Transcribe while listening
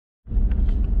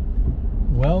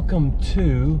Welcome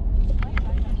to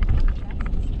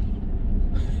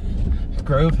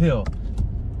Grove Hill,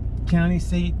 county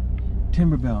seat,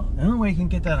 Timberbelt. The only way you can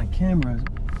get that on camera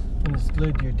when it's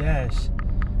glued to your dash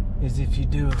is if you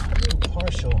do a little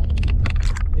partial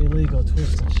illegal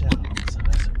twist and shout. So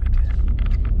that's what we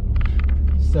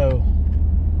did. So,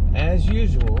 as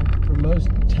usual, for most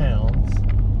towns,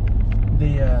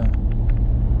 the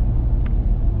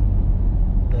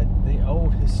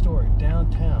old historic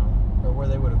downtown, or where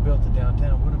they would have built the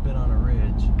downtown, would have been on a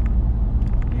ridge,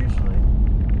 usually.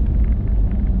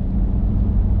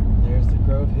 There's the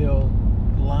Grove Hill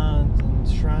Lions and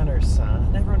Shriners sign. I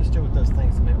never understood what those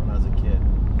things meant when I was a kid.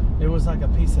 It was like a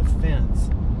piece of fence,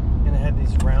 and it had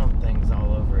these round things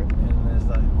all over it, and it's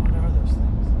like, what are those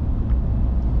things?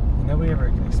 And nobody ever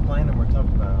can explain them or talk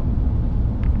about them.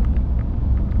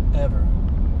 Ever.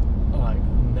 Like,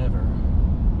 never.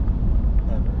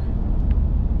 Ever.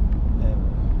 Ever.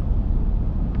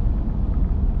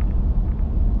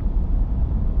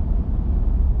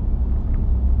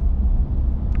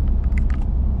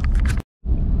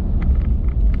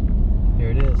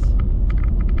 Here it is.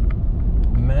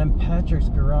 Patrick's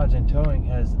Garage and Towing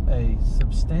has a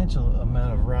substantial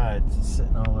amount of rides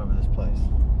sitting all over this place.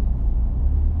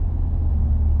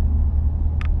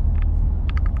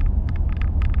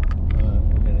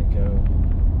 We're gonna go.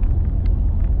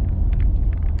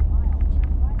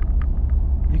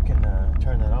 You can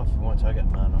turn that off if you want to. I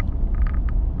got mine on.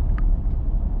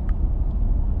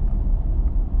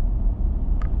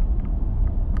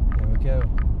 Here we go.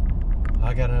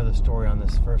 I got another story on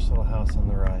this first little house on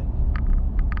the right.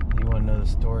 You want to know the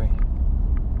story?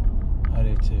 I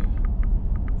do too.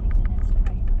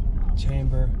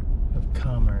 Chamber of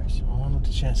Commerce. I wonder what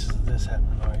the chances of this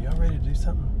happening are. Y'all ready to do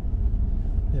something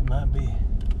that might be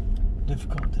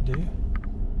difficult to do?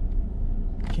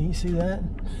 Can you see that?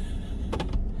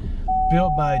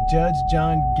 Built by Judge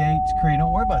John Gates Creek.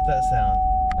 Don't worry about that sound.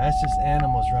 That's just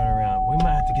animals running around. We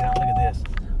might have to get out and look at this.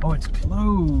 Oh, it's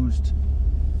closed.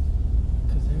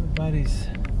 Because everybody's,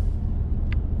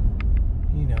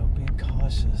 you know, being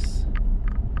cautious.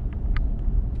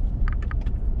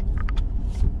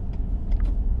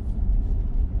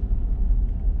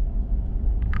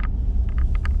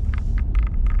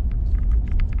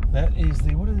 That is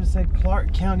the, what does it say?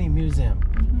 Clarke County Museum.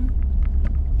 Mm-hmm.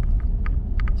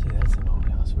 See, that's an old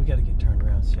house. We got to get turned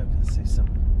around so y'all can see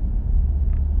something.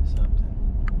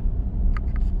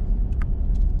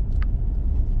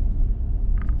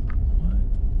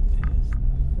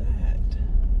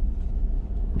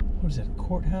 What is it, a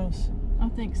courthouse? I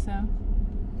think so.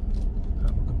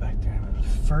 We'll go back there.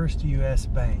 First U.S.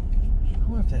 Bank. I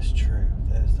wonder if that's true.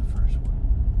 That is the first one.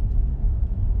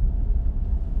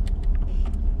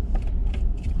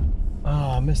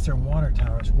 Ah, I missed their water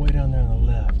tower. It's way down there on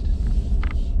the left.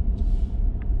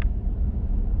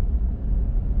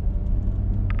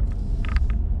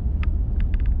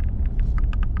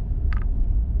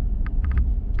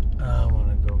 I want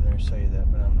to go over there and show you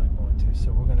that, but I'm not going to.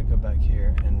 So we're going to go back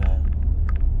here and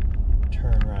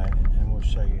turn right, and we'll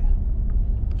show you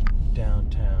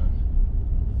downtown.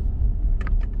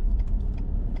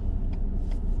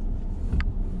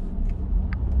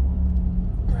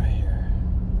 Right here.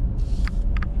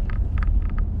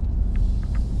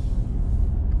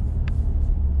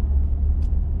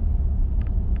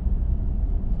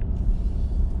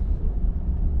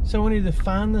 So we need to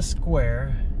find the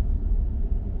square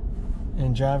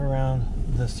and drive around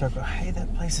the circle. Hey,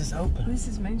 that place is open. This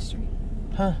is Main Street.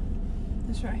 Huh?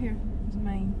 This right here is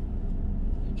Main.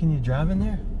 Can you drive in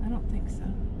there? I don't think so.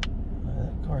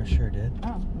 That car sure did.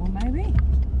 Oh, well maybe.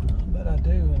 I bet I do,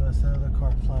 unless that other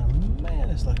car flying. Man,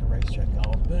 it's like a racetrack.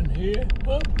 Up in here,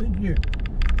 up in here.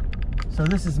 So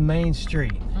this is Main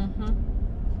Street. Mm-hmm.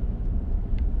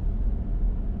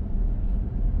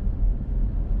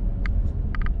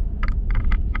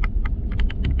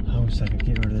 I wish I could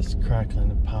get rid of this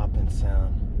crackling and popping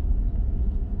sound.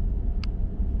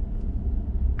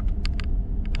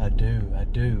 I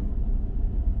do.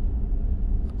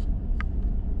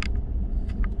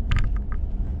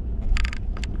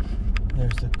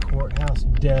 There's the Courthouse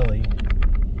Deli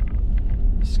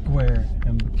Square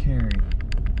in Bucari.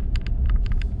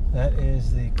 That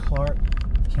is the Clarke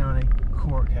County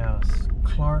Courthouse.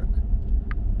 Clarke,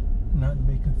 not to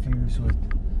be confused with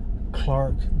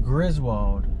Clark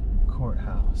Griswold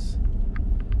Courthouse.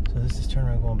 So this is turning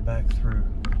around going back through,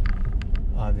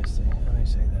 obviously. Let me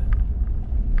say that.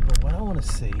 But what I want to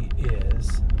see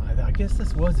is, I guess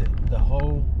this was it, the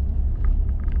whole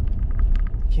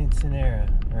quinceanera,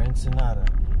 or ensenada,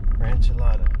 or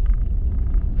enchilada,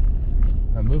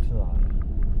 or muffalada.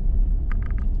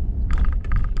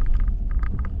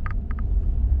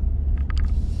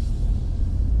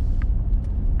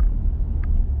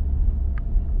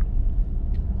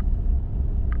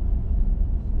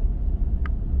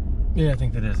 Yeah, I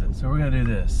think that is it. So we're gonna do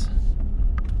this.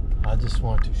 I just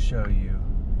want to show you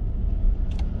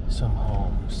some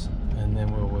homes, and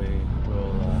then we'll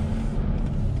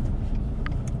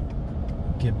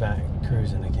get back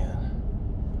cruising again.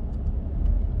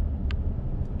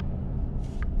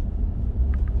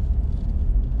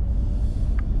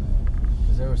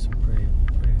 Because there were some pretty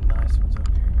nice ones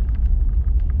over here.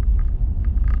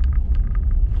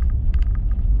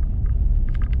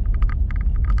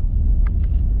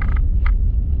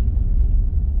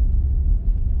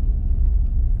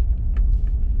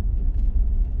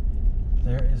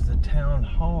 There is the town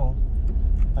hall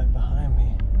right behind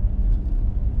me.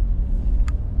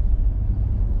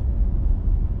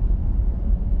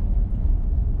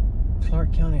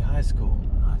 Clarke County High School.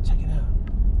 Oh, check it out.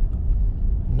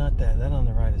 Not that. That on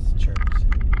the right is the church. I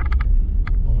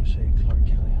want to show you Clarke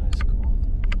County High School.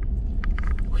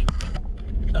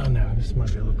 Oh no, this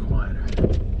might be a little quieter.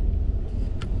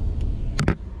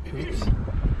 Oops.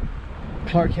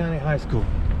 Clarke County High School.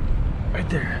 Right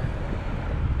there.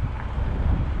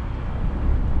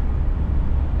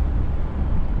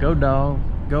 Go dogs.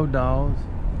 Go dogs.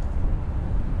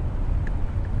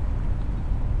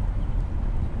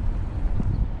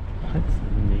 That's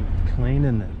neat. Clean,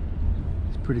 isn't it?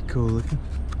 It's pretty cool looking.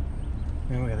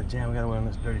 Man, we got a jam. We got to wait on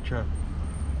this dirty truck.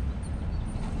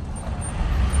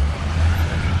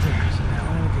 Right there. So now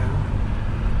we're going to go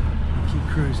and keep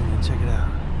cruising and check it out.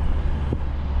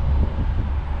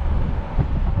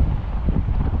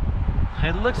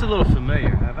 It looks a little familiar.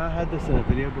 Have I had this in a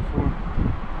video before?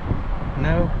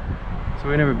 No? So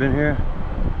we've never been here?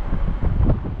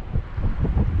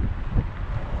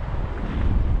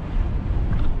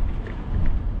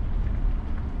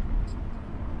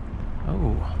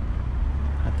 Oh,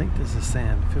 I think this is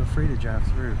sand. Feel free to drive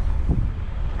through.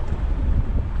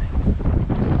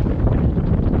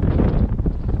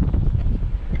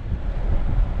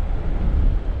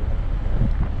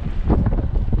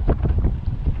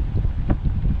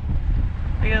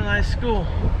 They got a nice school.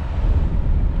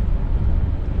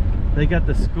 They got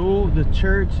the school, the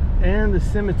church, and the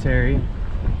cemetery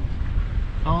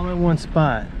all in one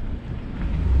spot.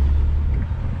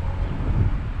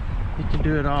 You can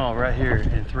do it all right here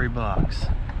in 3 blocks.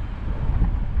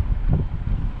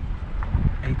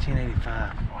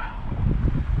 1885. Wow.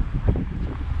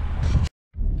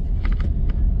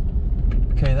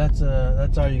 Okay, that's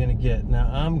all you're gonna get. Now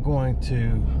I'm going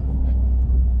to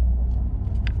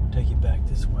take you back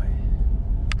this way.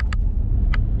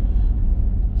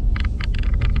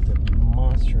 Look at the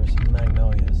monstrous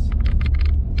magnolias.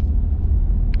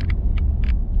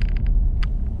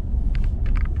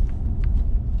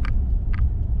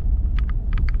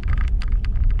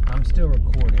 I'm still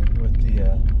recording with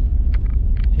the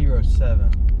Hero 7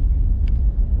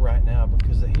 right now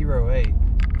because the Hero 8,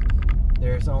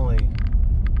 there's only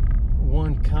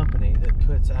one company that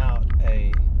puts out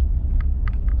a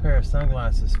pair of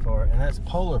sunglasses for it, and that's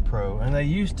Polar Pro, and they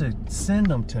used to send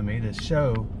them to me to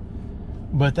show,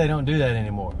 but they don't do that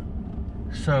anymore.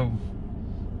 So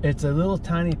it's a little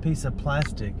tiny piece of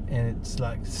plastic and it's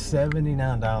like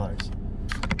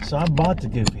 $79. So I bought the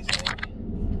goofy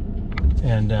thing,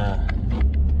 and now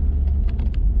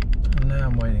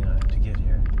I'm waiting on it to get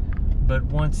here. But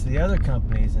once the other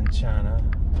companies in China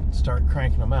start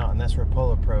cranking them out, and that's where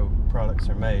Polar Pro products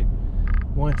are made,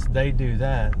 once they do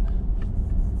that,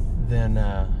 then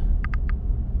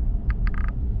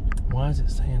why is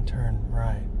it saying turn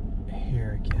right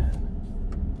here again?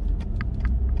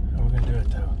 Oh, we're gonna do it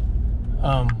though.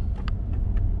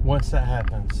 Once that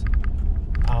happens,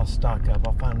 I'll stock up.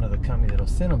 I'll find another company that'll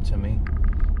send them to me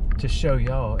to show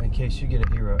y'all in case you get a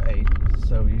Hero 8,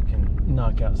 so you can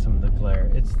knock out some of the glare.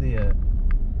 It's the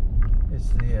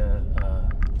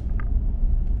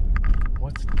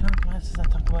what's the kind of glasses I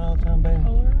talk about all the time, baby?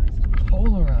 Polarized?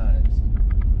 Polarized.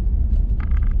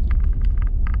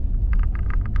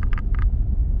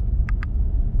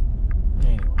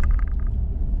 Anyway,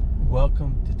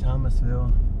 welcome to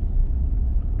Thomasville,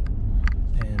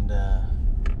 and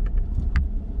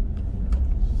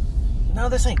no,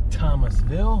 this ain't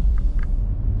Thomasville.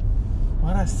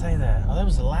 Why'd I say that? Oh, that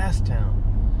was the last town.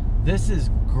 This is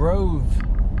Grove.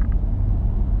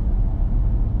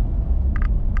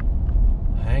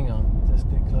 Hang on, let's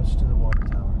get close to the water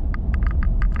tower.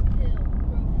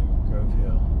 Grove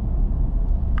Hill.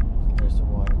 There's the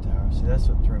water tower. See, that's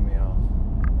what threw me off.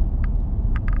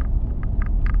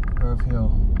 Grove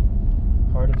Hill,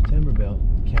 heart of Timberbelt,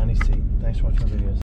 county seat. Thanks for watching my videos.